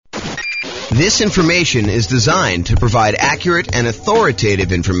This information is designed to provide accurate and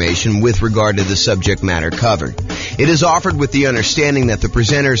authoritative information with regard to the subject matter covered. It is offered with the understanding that the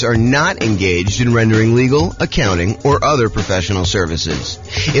presenters are not engaged in rendering legal, accounting, or other professional services.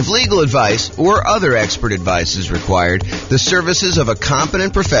 If legal advice or other expert advice is required, the services of a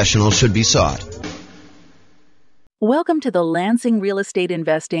competent professional should be sought. Welcome to the Lansing Real Estate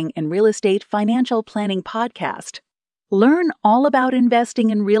Investing and Real Estate Financial Planning Podcast. Learn all about investing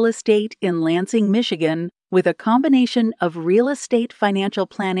in real estate in Lansing, Michigan, with a combination of real estate financial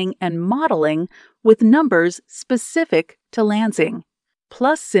planning and modeling with numbers specific to Lansing,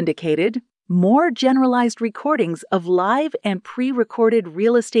 plus syndicated, more generalized recordings of live and pre-recorded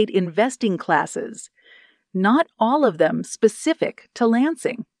real estate investing classes, not all of them specific to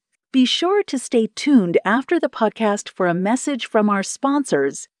Lansing. Be sure to stay tuned after the podcast for a message from our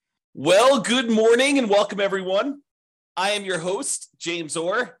sponsors. Well, good morning and welcome, everyone. I am your host, James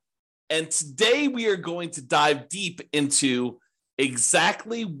Orr, and today we are going to dive deep into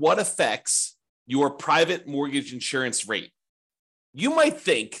exactly what affects your private mortgage insurance rate. You might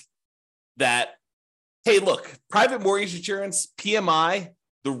think that, hey, look, private mortgage insurance, PMI,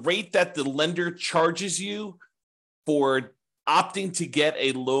 the rate that the lender charges you for opting to get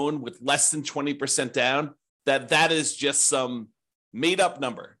a loan with less than 20% down, that is just some made-up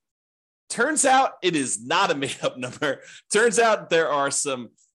number. Turns out it is not a made-up number. Turns out there are some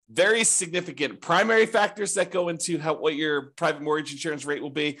very significant primary factors that go into what your private mortgage insurance rate will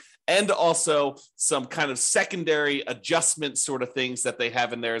be, and also some kind of secondary adjustment sort of things that they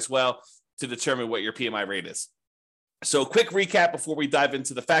have in there as well to determine what your PMI rate is. So quick recap before we dive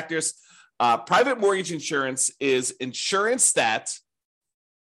into the factors. Private mortgage insurance is insurance that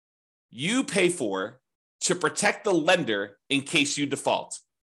you pay for to protect the lender in case you default.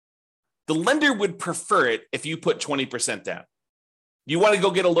 The lender would prefer it if you put 20% down. You want to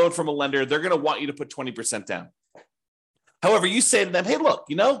go get a loan from a lender, they're going to want you to put 20% down. However, you say to them, hey, look,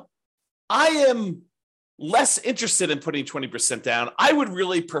 I am less interested in putting 20% down. I would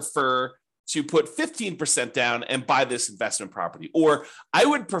really prefer to put 15% down and buy this investment property. Or I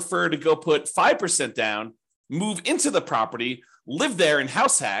would prefer to go put 5% down, move into the property, live there and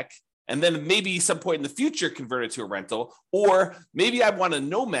house hack, and then maybe some point in the future convert it to a rental. Or maybe I want a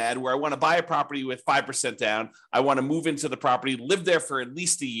nomad where I want to buy a property with 5% down. I want to move into the property, live there for at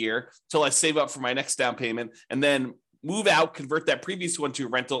least a year till I save up for my next down payment, and then move out, convert that previous one to a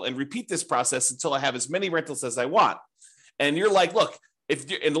rental, and repeat this process until I have as many rentals as I want. And you're like, look,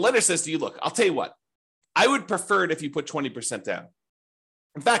 and the lender says to you, look, I'll tell you what, I would prefer it if you put 20% down.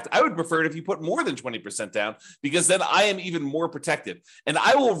 In fact, I would prefer it if you put more than 20% down, because then I am even more protected. And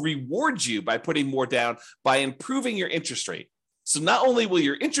I will reward you by putting more down by improving your interest rate. So not only will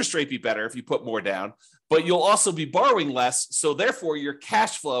your interest rate be better if you put more down, but you'll also be borrowing less. So therefore, your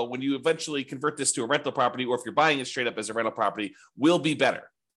cash flow, when you eventually convert this to a rental property, or if you're buying it straight up as a rental property, will be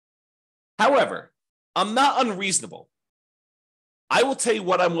better. However, I'm not unreasonable. I will tell you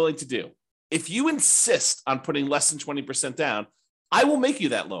what I'm willing to do. If you insist on putting less than 20% down, I will make you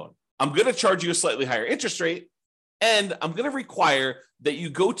that loan. I'm going to charge you a slightly higher interest rate, and I'm going to require that you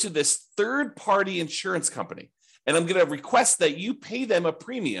go to this third-party insurance company, and I'm going to request that you pay them a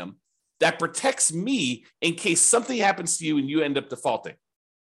premium that protects me in case something happens to you and you end up defaulting.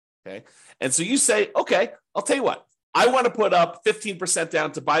 Okay? And so you say, okay, I'll tell you what. I want to put up 15%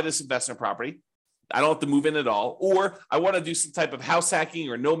 down to buy this investment property. I don't have to move in at all. Or I want to do some type of house hacking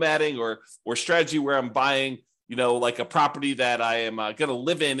or nomading or strategy where I'm buying like a property that I am going to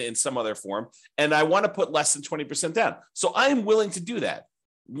live in some other form, and I want to put less than 20% down. So I am willing to do that.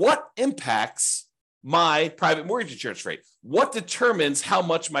 What impacts my private mortgage insurance rate? What determines how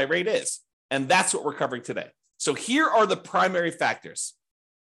much my rate is? And that's what we're covering today. So here are the primary factors.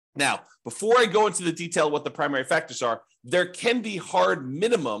 Now, before I go into the detail of what the primary factors are, there can be hard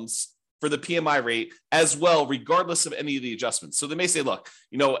minimums for the PMI rate as well, regardless of any of the adjustments. So they may say, look,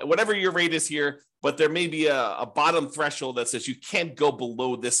 whatever your rate is here, but there may be a bottom threshold that says you can't go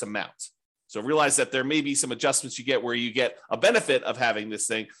below this amount. So realize that there may be some adjustments you get where you get a benefit of having this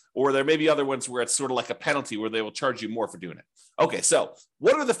thing, or there may be other ones where it's sort of like a penalty where they will charge you more for doing it. Okay, so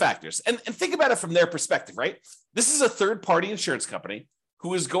what are the factors? And think about it from their perspective, right? This is a third-party insurance company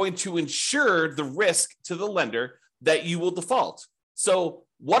who is going to insure the risk to the lender that you will default. So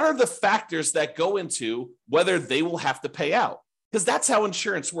what are the factors that go into whether they will have to pay out? Because that's how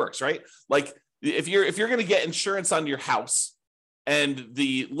insurance works, right? Like if you're going to get insurance on your house and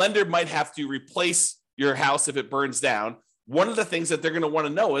the lender might have to replace your house if it burns down, one of the things that they're going to want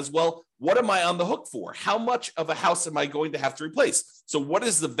to know is, well, what am I on the hook for? How much of a house am I going to have to replace? So what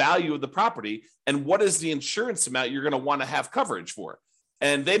is the value of the property and what is the insurance amount you're going to want to have coverage for?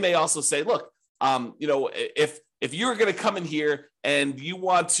 And they may also say, look, if you're going to come in here and you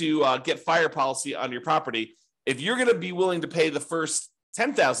want to get fire policy on your property, if you're going to be willing to pay the first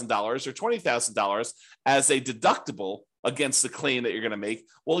 $10,000 or $20,000 as a deductible against the claim that you're going to make,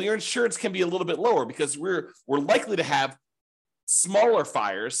 well, your insurance can be a little bit lower because we're likely to have smaller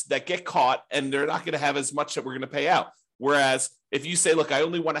fires that get caught and they're not going to have as much that we're going to pay out. Whereas if you say, look, I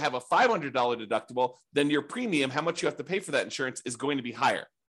only want to have a $500 deductible, then your premium, how much you have to pay for that insurance, is going to be higher.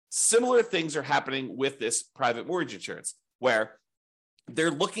 Similar things are happening with this private mortgage insurance, where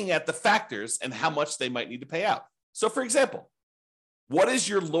they're looking at the factors and how much they might need to pay out. So for example, what is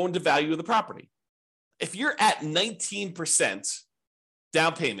your loan to value of the property? If you're at 19%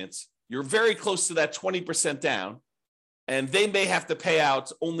 down payments, you're very close to that 20% down, and they may have to pay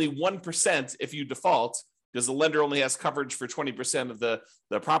out only 1% if you default, because the lender only has coverage for 20% of the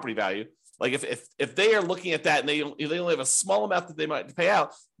property value. Like if they are looking at that and they only have a small amount that they might pay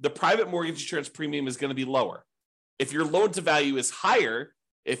out, the private mortgage insurance premium is going to be lower. If your loan to value is higher,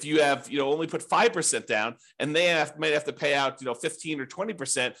 if you have only put 5% down and they might have to pay out 15 or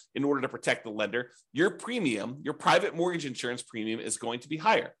 20% in order to protect the lender, your premium, your private mortgage insurance premium, is going to be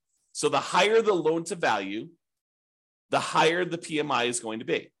higher. So the higher the loan to value, the higher the PMI is going to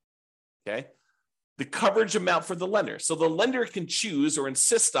be. Okay. The coverage amount for the lender. So the lender can choose or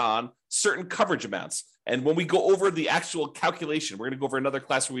insist on certain coverage amounts. And when we go over the actual calculation, we're going to go over another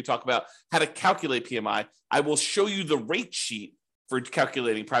class where we talk about how to calculate PMI. I will show you the rate sheet for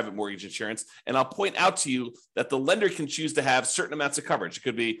calculating private mortgage insurance. And I'll point out to you that the lender can choose to have certain amounts of coverage. It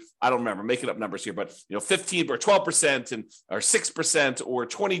could be, I don't remember, making up numbers here, but 15 or 12% or 6% or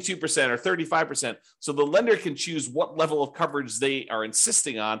 22% or 35%. So the lender can choose what level of coverage they are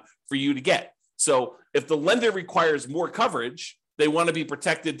insisting on for you to get. So if the lender requires more coverage, they want to be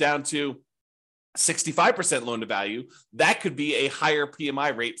protected down to 65% loan to value, that could be a higher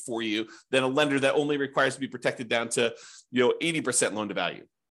PMI rate for you than a lender that only requires to be protected down to 80% loan to value.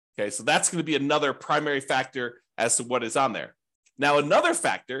 Okay, so that's going to be another primary factor as to what is on there. Now, another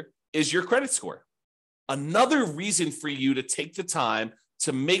factor is your credit score. Another reason for you to take the time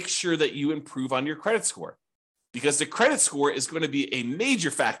to make sure that you improve on your credit score, because the credit score is going to be a major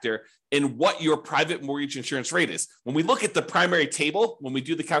factor in what your private mortgage insurance rate is. When we look at the primary table, when we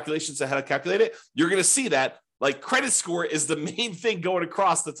do the calculations on how to calculate it, you're going to see that like credit score is the main thing going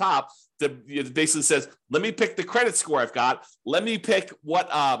across the top that it basically says, let me pick the credit score I've got. Let me pick what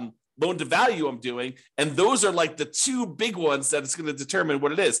loan to value I'm doing. And those are like the two big ones that it's going to determine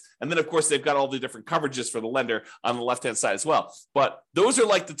what it is. And then of course, they've got all the different coverages for the lender on the left-hand side as well. But those are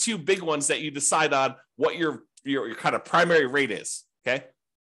like the two big ones that you decide on what your kind of primary rate is, okay?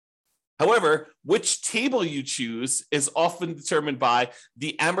 However, which table you choose is often determined by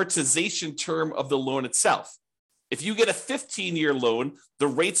the amortization term of the loan itself. If you get a 15-year loan, the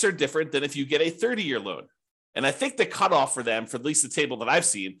rates are different than if you get a 30-year loan. And I think the cutoff for them, for at least the table that I've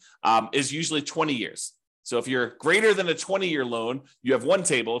seen, is usually 20 years. So if you're greater than a 20-year loan, you have one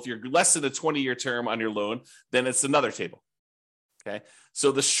table. If you're less than a 20-year term on your loan, then it's another table, okay?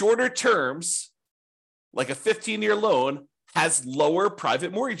 So the shorter terms, like a 15-year loan, has lower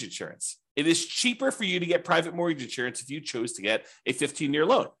private mortgage insurance. It is cheaper for you to get private mortgage insurance if you chose to get a 15-year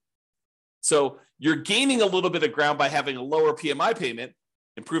loan. So you're gaining a little bit of ground by having a lower PMI payment,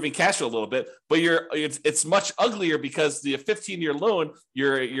 improving cash flow a little bit, but it's much uglier because the 15-year loan,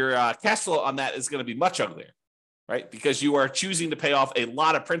 your cash flow on that is going to be much uglier, right? Because you are choosing to pay off a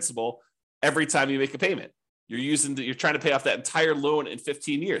lot of principal every time you make a payment. You're trying to pay off that entire loan in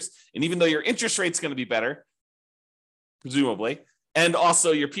 15 years. And even though your interest rate's going to be better, presumably, and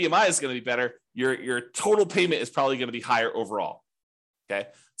also your PMI is going to be better, your total payment is probably going to be higher overall. Okay.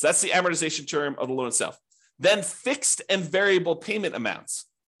 So that's the amortization term of the loan itself. Then fixed and variable payment amounts.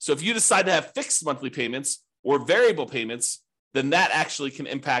 So if you decide to have fixed monthly payments or variable payments, then that actually can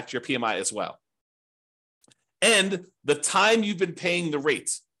impact your PMI as well. And the time you've been paying the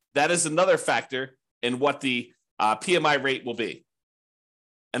rates, that is another factor in what the PMI rate will be.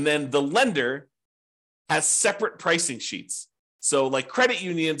 And then the lender has separate pricing sheets. So like credit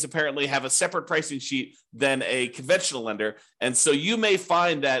unions apparently have a separate pricing sheet than a conventional lender. And so you may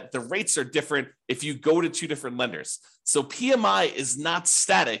find that the rates are different if you go to two different lenders. So PMI is not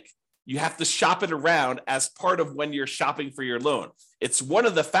static. You have to shop it around as part of when you're shopping for your loan. It's one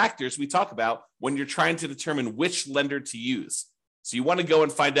of the factors we talk about when you're trying to determine which lender to use. So you want to go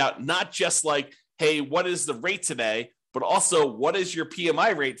and find out not just like, hey, what is the rate today, but also what is your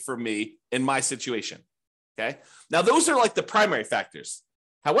PMI rate for me in my situation? Okay. Now, those are like the primary factors.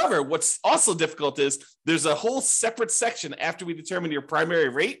 However, what's also difficult is there's a whole separate section after we determine your primary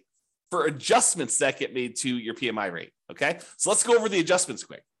rate for adjustments that get made to your PMI rate. Okay, so let's go over the adjustments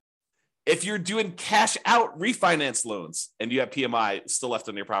quick. If you're doing cash out refinance loans and you have PMI still left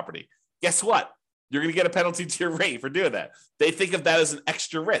on your property, guess what? You're going to get a penalty to your rate for doing that. They think of that as an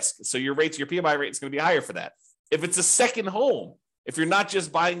extra risk. So your PMI rate is going to be higher for that. If it's a second home, if you're not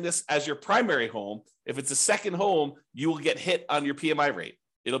just buying this as your primary home, if it's a second home, you will get hit on your PMI rate.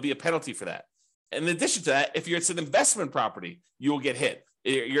 It'll be a penalty for that. And in addition to that, if it's an investment property, you will get hit.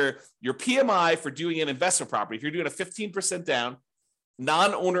 Your PMI for doing an investment property, if you're doing a 15% down,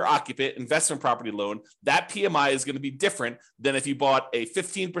 non-owner occupant investment property loan, that PMI is going to be different than if you bought a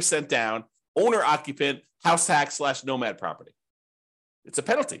 15% down owner occupant house hack / nomad property. It's a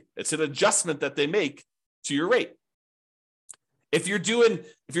penalty. It's an adjustment that they make to your rate. If you're doing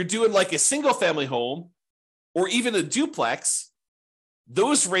like a single family home or even a duplex,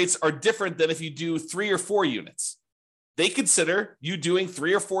 those rates are different than if you do 3 or 4 units. They consider you doing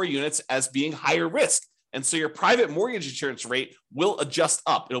 3 or 4 units as being higher risk. And so your private mortgage insurance rate will adjust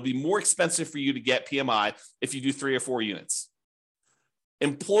up. It'll be more expensive for you to get PMI if you do 3 or 4 units.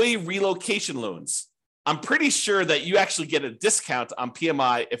 Employee relocation loans. I'm pretty sure that you actually get a discount on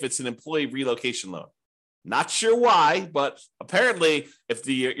PMI if it's an employee relocation loan. Not sure why, but apparently if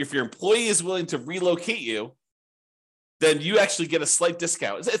your employee is willing to relocate you, then you actually get a slight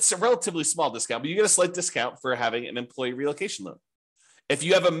discount. It's a relatively small discount, but you get a slight discount for having an employee relocation loan. If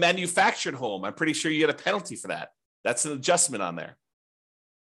you have a manufactured home, I'm pretty sure you get a penalty for that. That's an adjustment on there.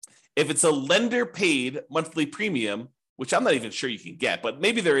 If it's a lender paid monthly premium, which I'm not even sure you can get, but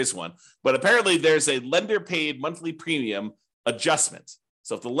maybe there is one. But apparently there's a lender paid monthly premium adjustment.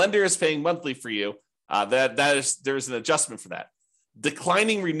 So if the lender is paying monthly for you, there's an adjustment for that.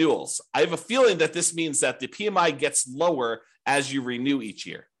 Declining renewals. I have a feeling that this means that the PMI gets lower as you renew each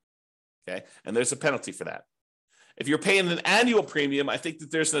year. Okay, and there's a penalty for that. If you're paying an annual premium, I think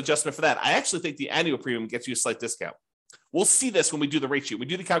that there's an adjustment for that. I actually think the annual premium gets you a slight discount. We'll see this when we do the rate sheet. We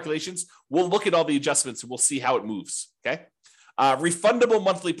do the calculations. We'll look at all the adjustments and we'll see how it moves. Okay. Refundable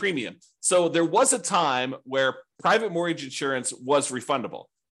monthly premium. So there was a time where private mortgage insurance was refundable.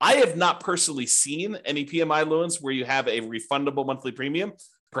 I have not personally seen any PMI loans where you have a refundable monthly premium.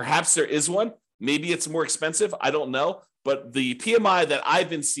 Perhaps there is one. Maybe it's more expensive. I don't know. But the PMI that I've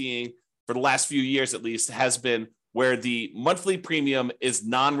been seeing for the last few years, at least, has been where the monthly premium is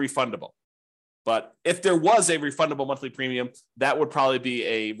non-refundable. But if there was a refundable monthly premium, that would probably be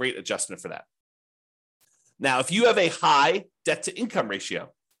a rate adjustment for that. Now, if you have a high debt to income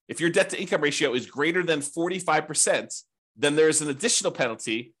ratio, if your debt to income ratio is greater than 45%, then there's an additional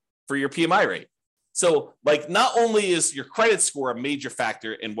penalty for your PMI rate. So like not only is your credit score a major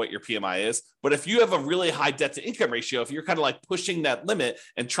factor in what your PMI is, but if you have a really high debt to income ratio, if you're kind of like pushing that limit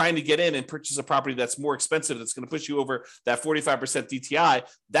and trying to get in and purchase a property that's more expensive, that's going to push you over that 45% DTI,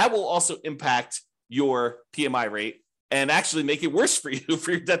 that will also impact your PMI rate and actually make it worse for you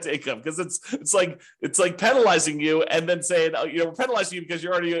for your debt to income, because it's like penalizing you and then saying, we're penalizing you because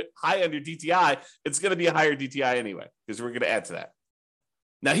you're already high on your DTI. It's going to be a higher DTI anyway, because we're going to add to that.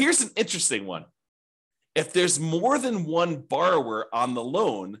 Now, here's an interesting one. If there's more than one borrower on the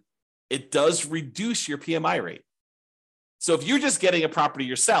loan, it does reduce your PMI rate. So if you're just getting a property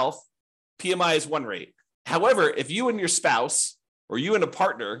yourself, PMI is one rate. However, if you and your spouse or you and a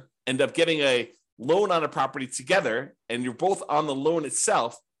partner end up getting a loan on a property together and you're both on the loan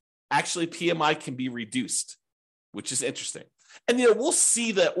itself, actually PMI can be reduced, which is interesting. And we'll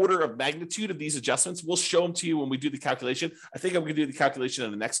see the order of magnitude of these adjustments. We'll show them to you when we do the calculation. I think I'm going to do the calculation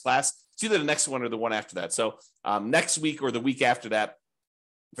in the next class. It's either the next one or the one after that. So next week or the week after that,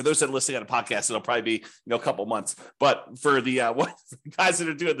 for those that are listening on a podcast, it'll probably be a couple months. But for the guys that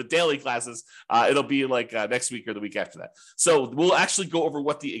are doing the daily classes, it'll be like next week or the week after that. So we'll actually go over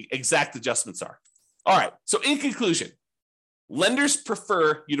what the exact adjustments are. All right. So in conclusion, lenders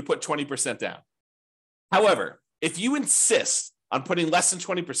prefer you to put 20% down. However, if you insist on putting less than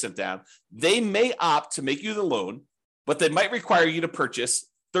 20% down, they may opt to make you the loan, but they might require you to purchase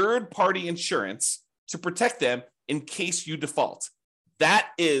third-party insurance to protect them in case you default. That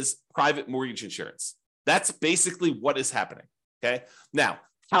is private mortgage insurance. That's basically what is happening, okay? Now,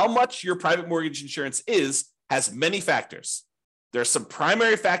 how much your private mortgage insurance has many factors. There are some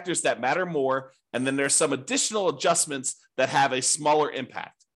primary factors that matter more, and then there's some additional adjustments that have a smaller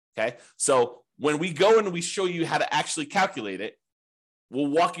impact, okay? So when we go and we show you how to actually calculate it,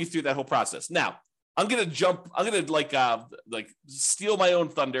 we'll walk you through that whole process. Now, I'm going to steal my own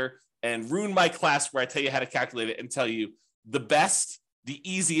thunder and ruin my class where I tell you how to calculate it and tell you the best, the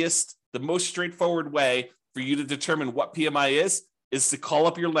easiest, the most straightforward way for you to determine what PMI is to call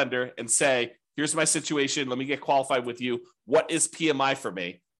up your lender and say, here's my situation. Let me get qualified with you. What is PMI for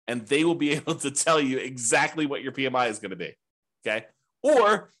me? and they will be able to tell you exactly what your PMI is going to be. Okay.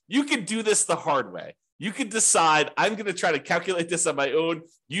 Or you could do this the hard way. You could decide, I'm going to try to calculate this on my own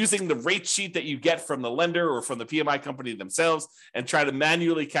using the rate sheet that you get from the lender or from the PMI company themselves, and try to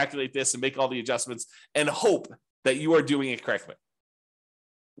manually calculate this and make all the adjustments and hope that you are doing it correctly.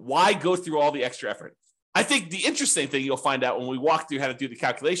 Why go through all the extra effort? I think the interesting thing you'll find out when we walk through how to do the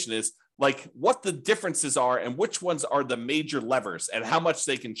calculation is like what the differences are and which ones are the major levers and how much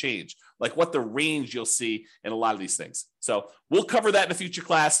they can change, like what the range you'll see in a lot of these things. So we'll cover that in a future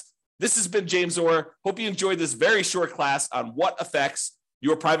class. This has been James Orr. Hope you enjoyed this very short class on what affects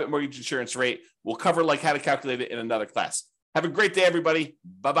your private mortgage insurance rate. We'll cover like how to calculate it in another class. Have a great day, everybody.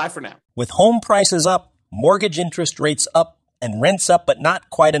 Bye-bye for now. With home prices up, mortgage interest rates up, and rents up but not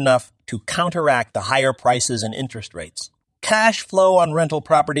quite enough to counteract the higher prices and interest rates, cash flow on rental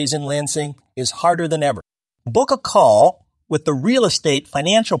properties in Lansing is harder than ever. Book a call with the Real Estate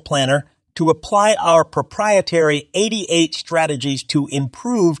Financial Planner to apply our proprietary 88 strategies to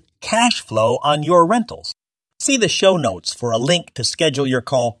improve cash flow on your rentals. See the show notes for a link to schedule your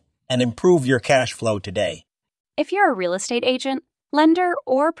call and improve your cash flow today. If you're a real estate agent, lender,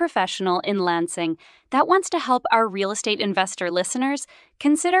 or professional in Lansing that wants to help our real estate investor listeners,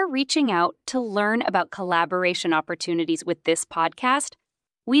 consider reaching out to learn about collaboration opportunities with this podcast.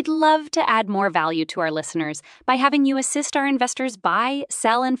 We'd love to add more value to our listeners by having you assist our investors buy,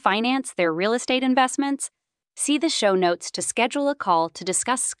 sell, and finance their real estate investments. See the show notes to schedule a call to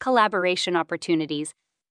discuss collaboration opportunities